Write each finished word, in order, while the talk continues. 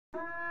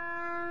Across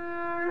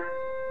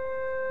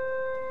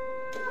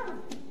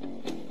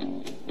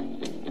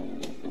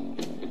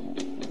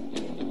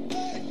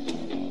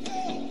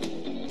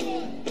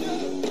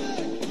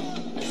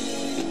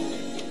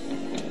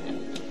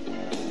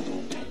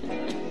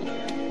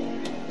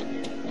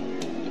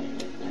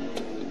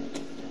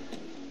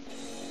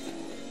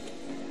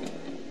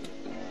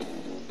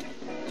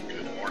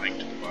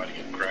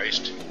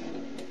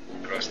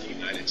the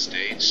United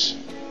States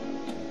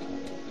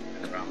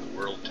and around the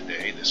world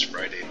today, this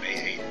Friday,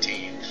 May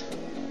 18th.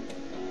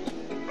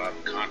 Rob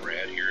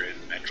Conrad here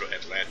in Metro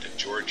Atlanta,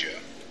 Georgia,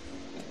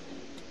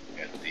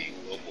 at the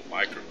global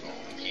microphone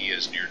of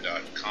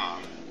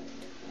Heisnear.com.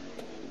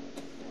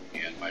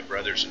 And my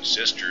brothers and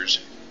sisters,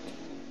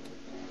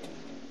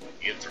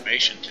 the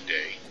information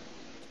today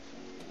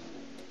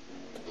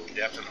will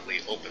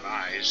definitely open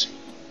eyes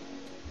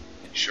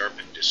and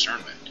sharpen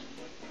discernment.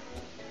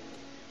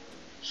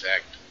 In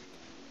fact,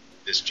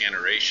 this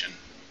generation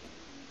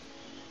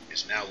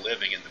is now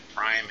living in the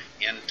prime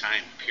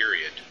end-time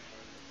period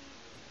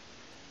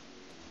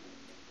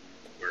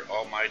where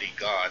Almighty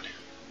God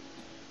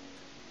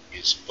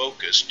is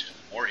focused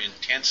more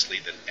intensely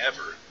than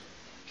ever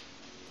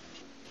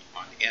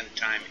on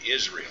end-time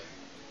Israel,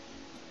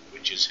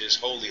 which is His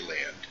holy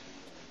land,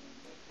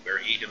 where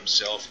He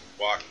Himself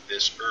walked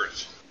this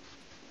earth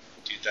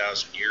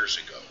 2,000 years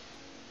ago,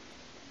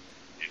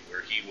 and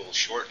where He will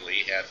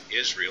shortly have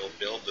Israel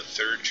build the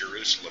third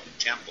Jerusalem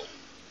temple,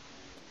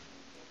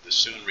 the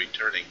soon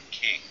returning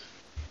King,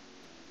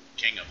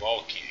 King of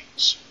all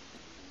kings,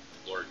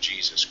 the Lord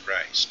Jesus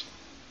Christ.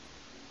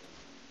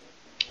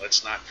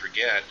 Let's not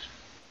forget,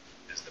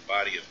 as the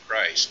body of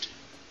Christ,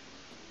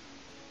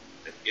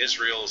 that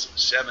Israel's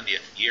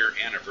 70th year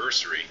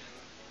anniversary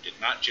did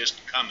not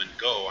just come and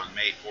go on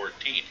May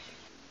 14th,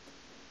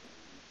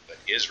 but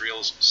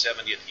Israel's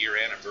 70th year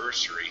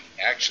anniversary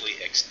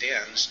actually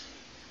extends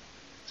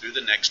through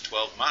the next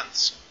 12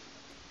 months.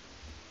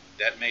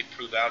 That may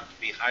prove out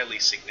to be highly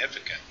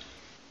significant,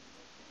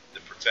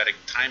 the prophetic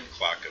time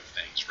clock of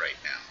things right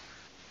now.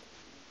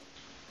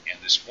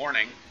 And this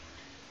morning,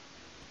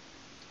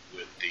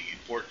 with the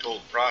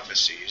foretold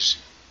prophecies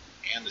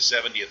and the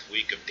 70th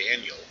week of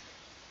Daniel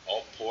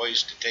all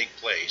poised to take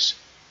place,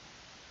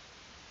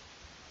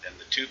 then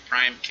the two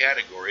prime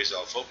categories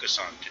I'll focus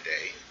on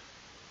today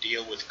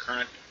deal with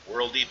current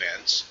world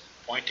events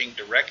pointing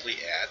directly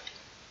at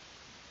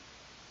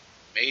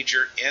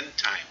major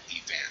end-time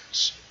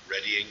events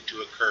readying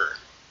to occur.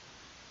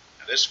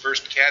 Now, this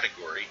first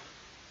category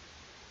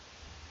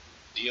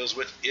deals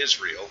with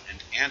Israel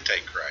and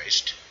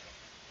Antichrist,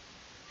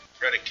 and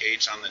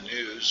predicates on the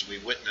news we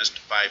witnessed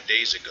 5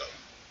 days ago,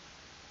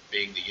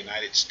 being the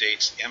United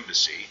States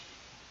Embassy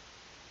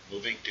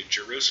moving to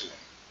Jerusalem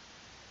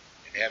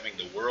and having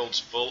the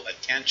world's full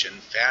attention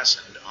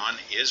fastened on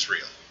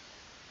Israel.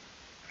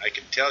 I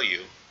can tell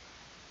you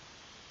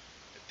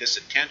that this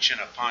attention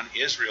upon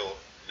Israel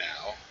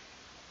now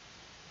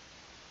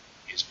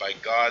is by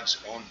God's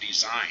own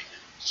design,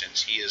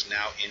 since He is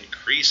now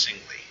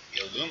increasingly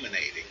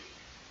illuminating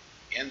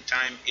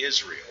end-time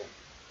Israel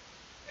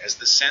as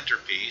the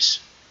centerpiece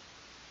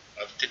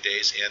of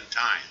today's end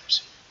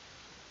times.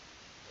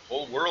 The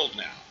whole world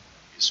now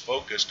is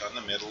focused on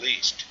the Middle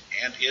East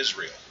and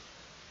Israel.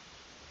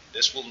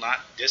 This will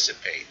not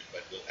dissipate,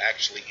 but will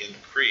actually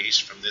increase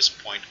from this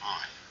point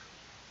on.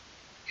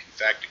 In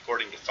fact,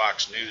 according to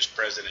Fox News,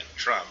 President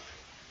Trump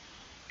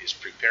is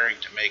preparing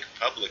to make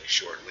public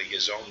shortly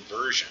his own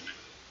version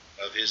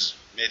of his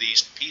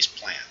Mideast peace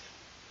plan.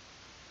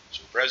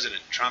 So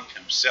President Trump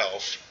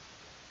himself,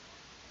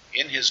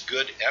 in his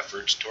good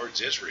efforts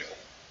towards Israel,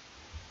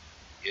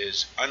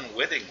 is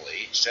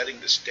unwittingly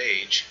setting the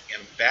stage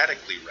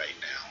emphatically right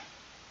now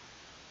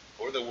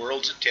for the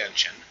world's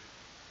attention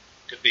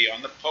to be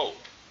on the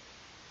Pope,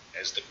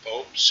 as the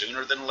Pope,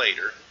 sooner than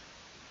later,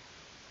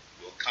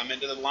 will come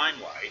into the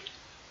limelight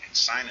and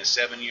sign a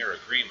 7-year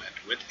agreement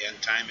with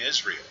end-time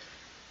Israel,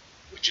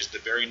 which is the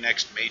very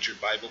next major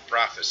Bible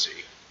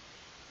prophecy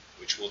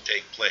which will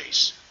take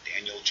place,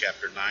 Daniel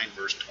chapter 9,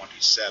 verse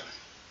 27.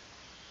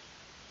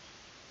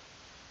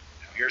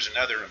 Now here's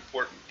another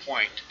important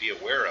point to be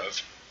aware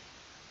of,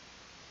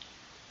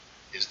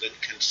 is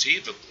that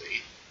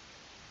conceivably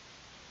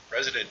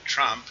President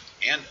Trump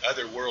and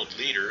other world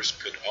leaders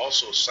could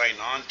also sign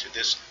on to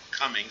this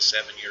coming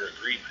 7-year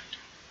agreement.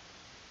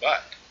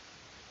 But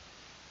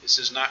this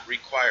is not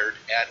required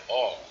at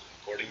all,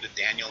 according to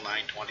Daniel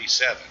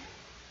 9:27,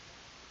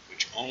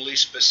 which only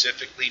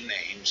specifically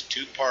names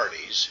two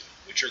parties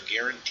which are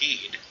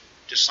guaranteed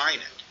to sign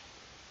it,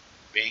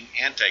 being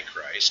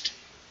Antichrist,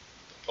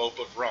 the Pope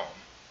of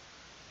Rome,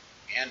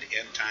 and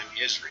end-time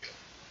Israel.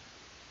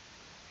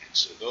 And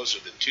so those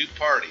are the two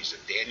parties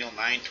of Daniel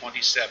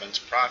 9:27's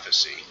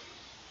prophecy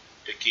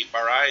to keep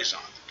our eyes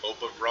on, the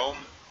Pope of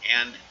Rome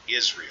and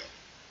Israel.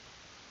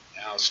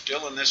 Now,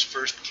 still in this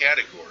first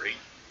category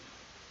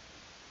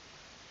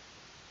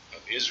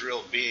of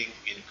Israel being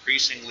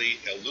increasingly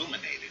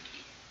illuminated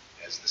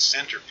as the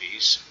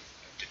centerpiece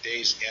of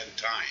today's end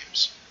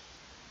times,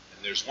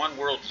 and there's one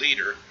world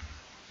leader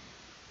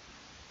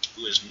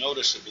who is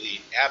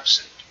noticeably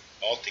absent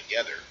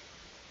altogether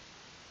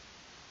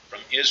from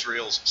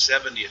Israel's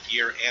 70th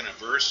year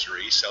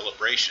anniversary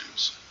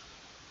celebrations,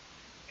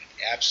 and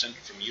absent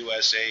from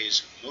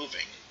USA's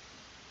moving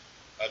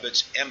of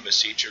its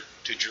embassy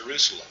to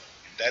Jerusalem.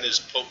 And that is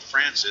Pope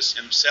Francis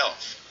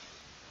himself.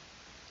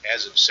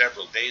 As of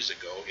several days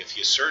ago, if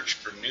you search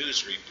for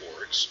news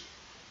reports,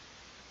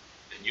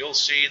 then you'll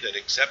see that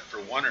except for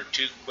one or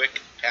two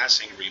quick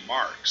passing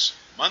remarks,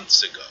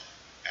 months ago,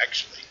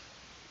 actually,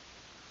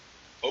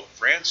 Pope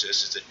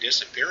Francis is a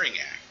disappearing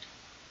act.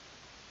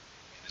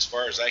 And as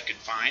far as I could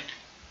find,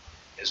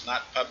 has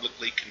not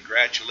publicly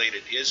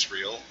congratulated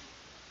Israel,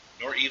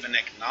 nor even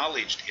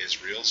acknowledged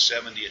Israel's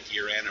 70th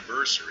year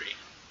anniversary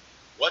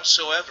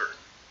whatsoever,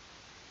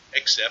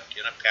 except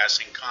in a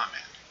passing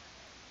comment.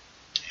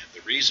 And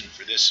the reason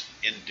for this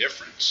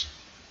indifference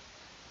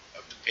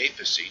of the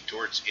papacy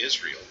towards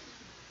Israel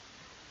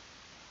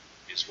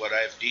is what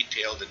I've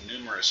detailed in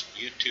numerous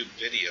YouTube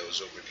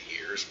videos over the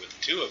years, with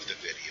two of the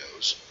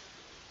videos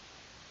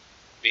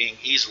being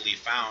easily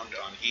found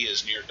on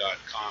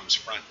Heisnear.com's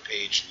front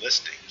page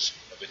listings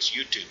of its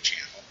YouTube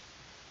channel.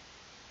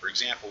 For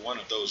example, one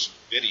of those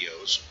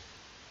videos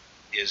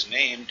is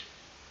named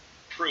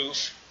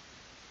Proof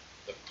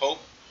the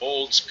Pope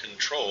Holds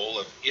Control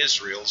of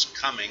Israel's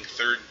Coming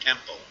Third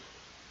Temple,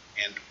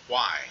 and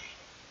Why.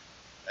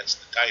 That's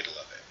the title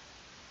of it.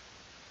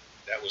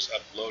 That was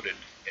uploaded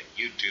at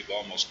YouTube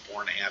almost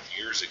 4.5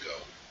 years ago,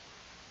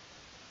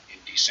 in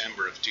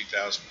December of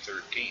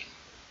 2013.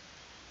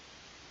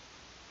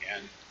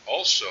 And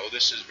also,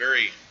 this is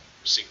very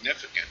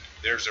significant.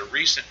 There's a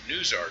recent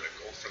news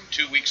article from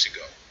 2 weeks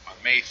ago, on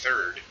May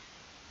 3rd,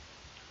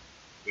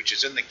 which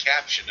is in the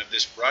caption of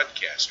this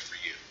broadcast for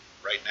you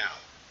right now,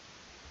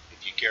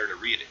 if you care to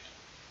read it.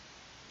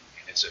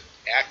 And it's an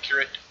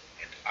accurate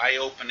and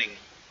eye-opening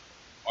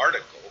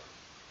article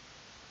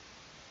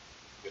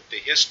with the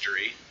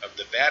history of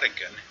the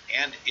Vatican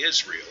and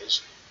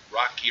Israel's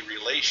rocky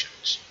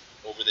relations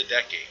over the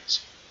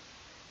decades.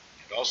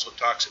 It also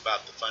talks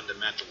about the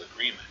fundamental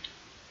agreement.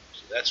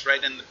 So that's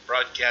right in the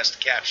broadcast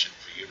caption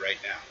for you right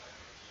now.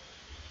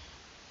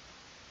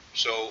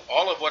 So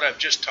all of what I've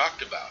just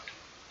talked about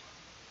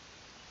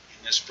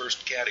in this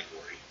first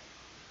category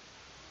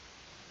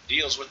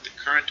deals with the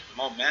current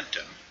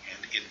momentum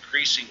and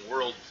increasing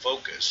world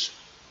focus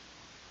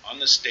on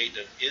the state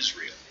of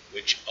Israel,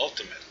 which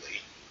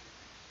ultimately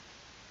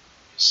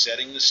is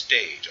setting the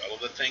stage, all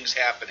of the things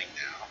happening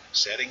now,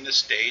 setting the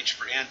stage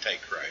for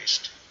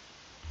Antichrist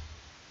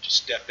to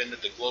step into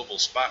the global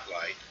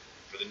spotlight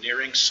for the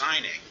nearing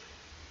signing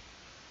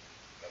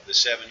of the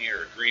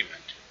 7-year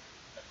agreement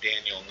of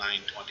Daniel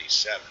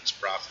 9:27's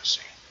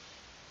prophecy.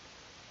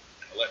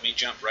 Now let me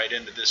jump right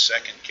into this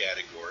second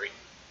category,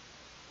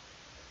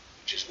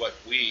 which is what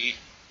we,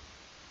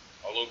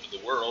 all over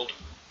the world,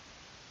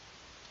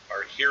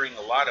 are hearing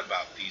a lot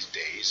about these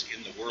days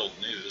in the world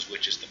news,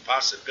 which is the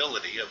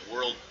possibility of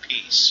world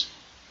peace.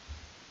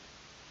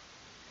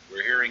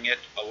 We're hearing it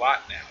a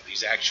lot now,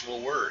 these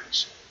actual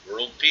words,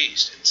 world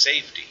peace and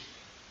safety,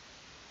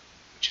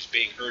 which is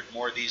being heard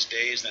more these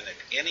days than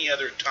at any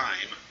other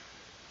time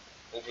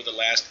over the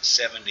last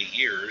 70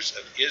 years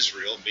of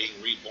Israel being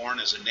reborn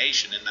as a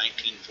nation in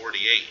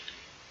 1948.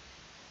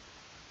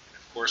 And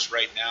of course,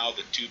 right now,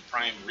 the two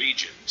prime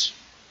regions,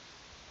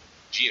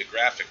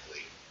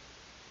 geographically,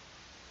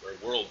 where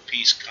world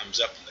peace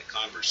comes up in the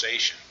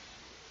conversation,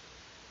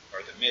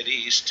 are the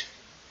Mideast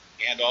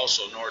and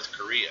also North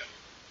Korea,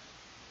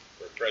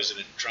 where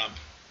President Trump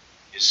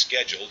is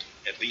scheduled,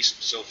 at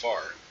least so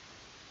far,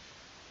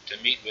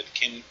 to meet with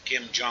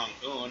Kim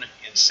Jong-un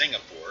in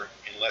Singapore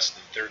in less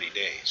than 30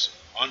 days,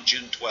 on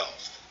June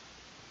 12th.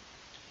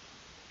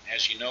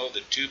 As you know,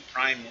 the two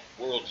prime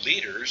world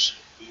leaders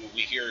who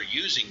we hear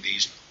using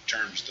these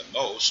terms the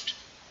most,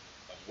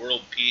 of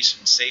world peace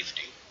and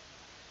safety,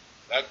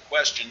 without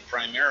question,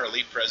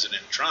 primarily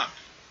President Trump,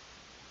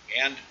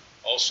 and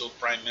also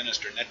Prime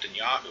Minister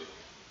Netanyahu,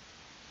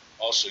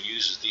 also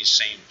uses these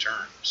same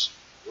terms,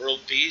 world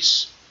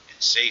peace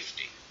and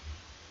safety.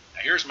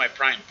 Now here's my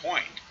prime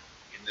point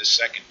in this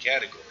second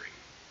category,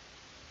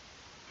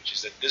 which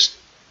is that this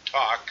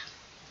talk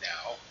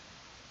now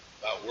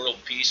about world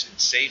peace and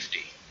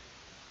safety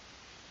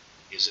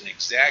is an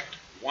exact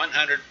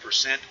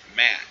 100%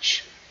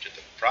 match to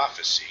the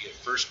prophecy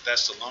of 1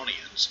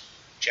 Thessalonians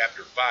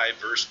chapter 5,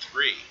 verse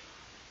 3.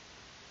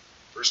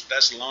 1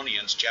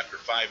 Thessalonians chapter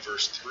 5,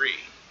 verse 3,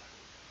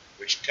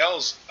 which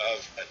tells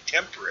of a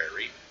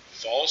temporary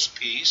false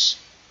peace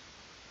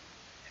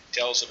and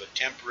tells of a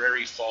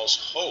temporary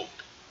false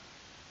hope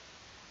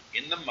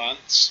in the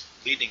months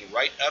leading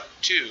right up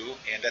to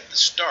and at the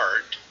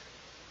start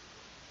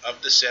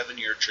of the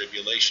 7-year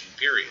tribulation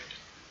period.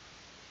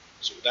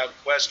 So without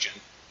question,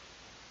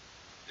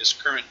 this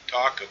current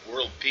talk of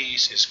world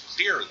peace is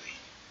clearly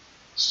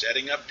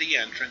setting up the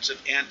entrance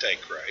of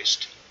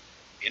Antichrist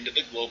into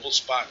the global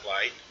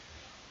spotlight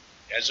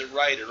as a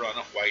rider on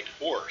a white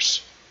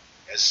horse,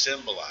 as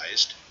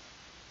symbolized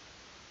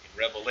in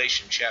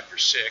Revelation chapter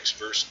 6,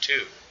 verse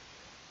 2.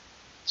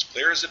 It's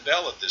clear as a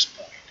bell at this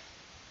point.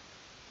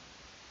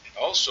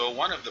 Also,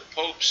 one of the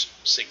Pope's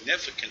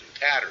significant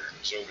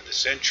patterns over the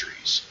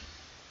centuries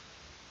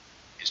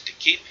is to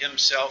keep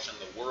himself in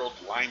the world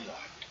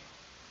limelight,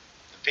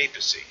 the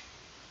papacy.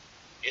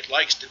 It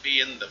likes to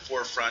be in the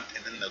forefront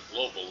and in the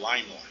global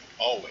limelight,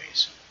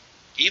 always.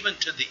 Even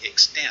to the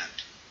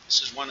extent,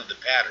 this is one of the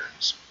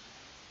patterns,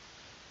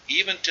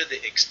 even to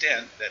the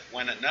extent that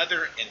when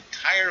another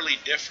entirely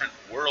different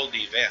world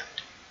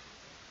event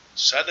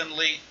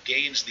suddenly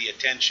gains the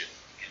attention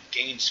and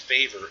gains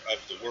favor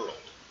of the world,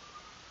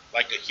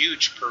 like a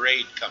huge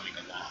parade coming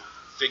along,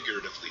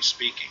 figuratively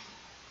speaking,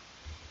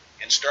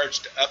 and starts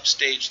to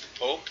upstage the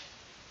Pope,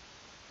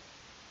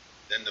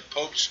 then the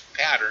Pope's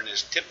pattern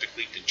is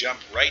typically to jump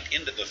right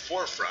into the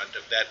forefront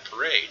of that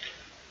parade.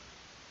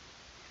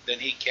 Then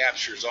he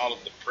captures all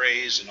of the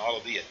praise and all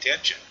of the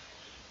attention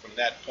from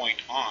that point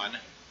on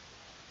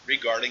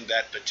regarding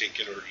that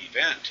particular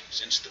event,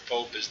 since the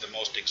Pope is the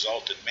most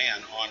exalted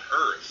man on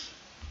earth,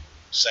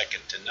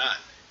 second to none.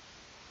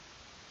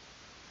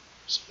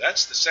 So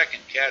that's the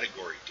second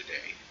category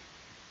today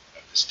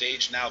of the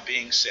stage now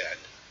being set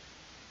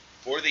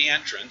for the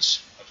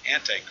entrance of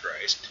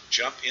Antichrist to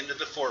jump into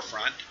the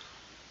forefront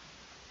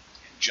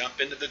and jump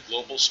into the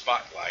global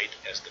spotlight,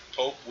 as the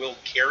Pope will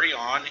carry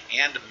on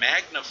and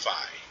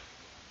magnify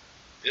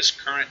this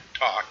current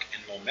talk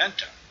and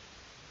momentum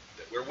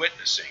that we're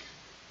witnessing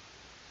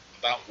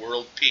about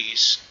world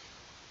peace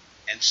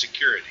and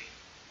security.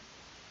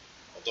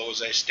 Although,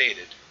 as I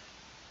stated,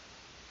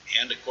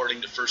 and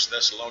according to 1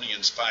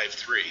 Thessalonians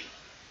 5:3,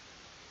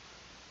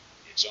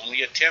 it's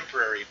only a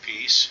temporary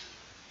peace.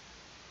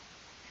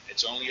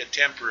 It's only a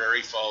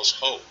temporary false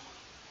hope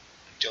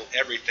until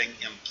everything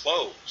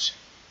implodes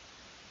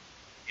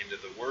into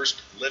the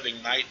worst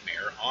living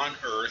nightmare on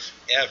earth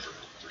ever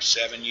for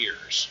 7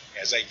 years,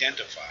 as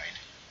identified,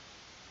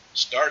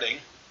 starting,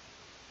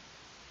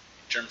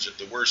 in terms of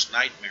the worst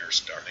nightmare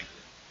starting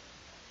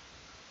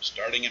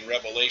in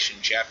Revelation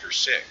chapter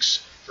 6,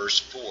 verse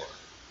 4,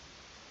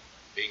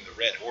 being the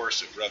red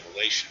horse of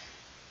Revelation.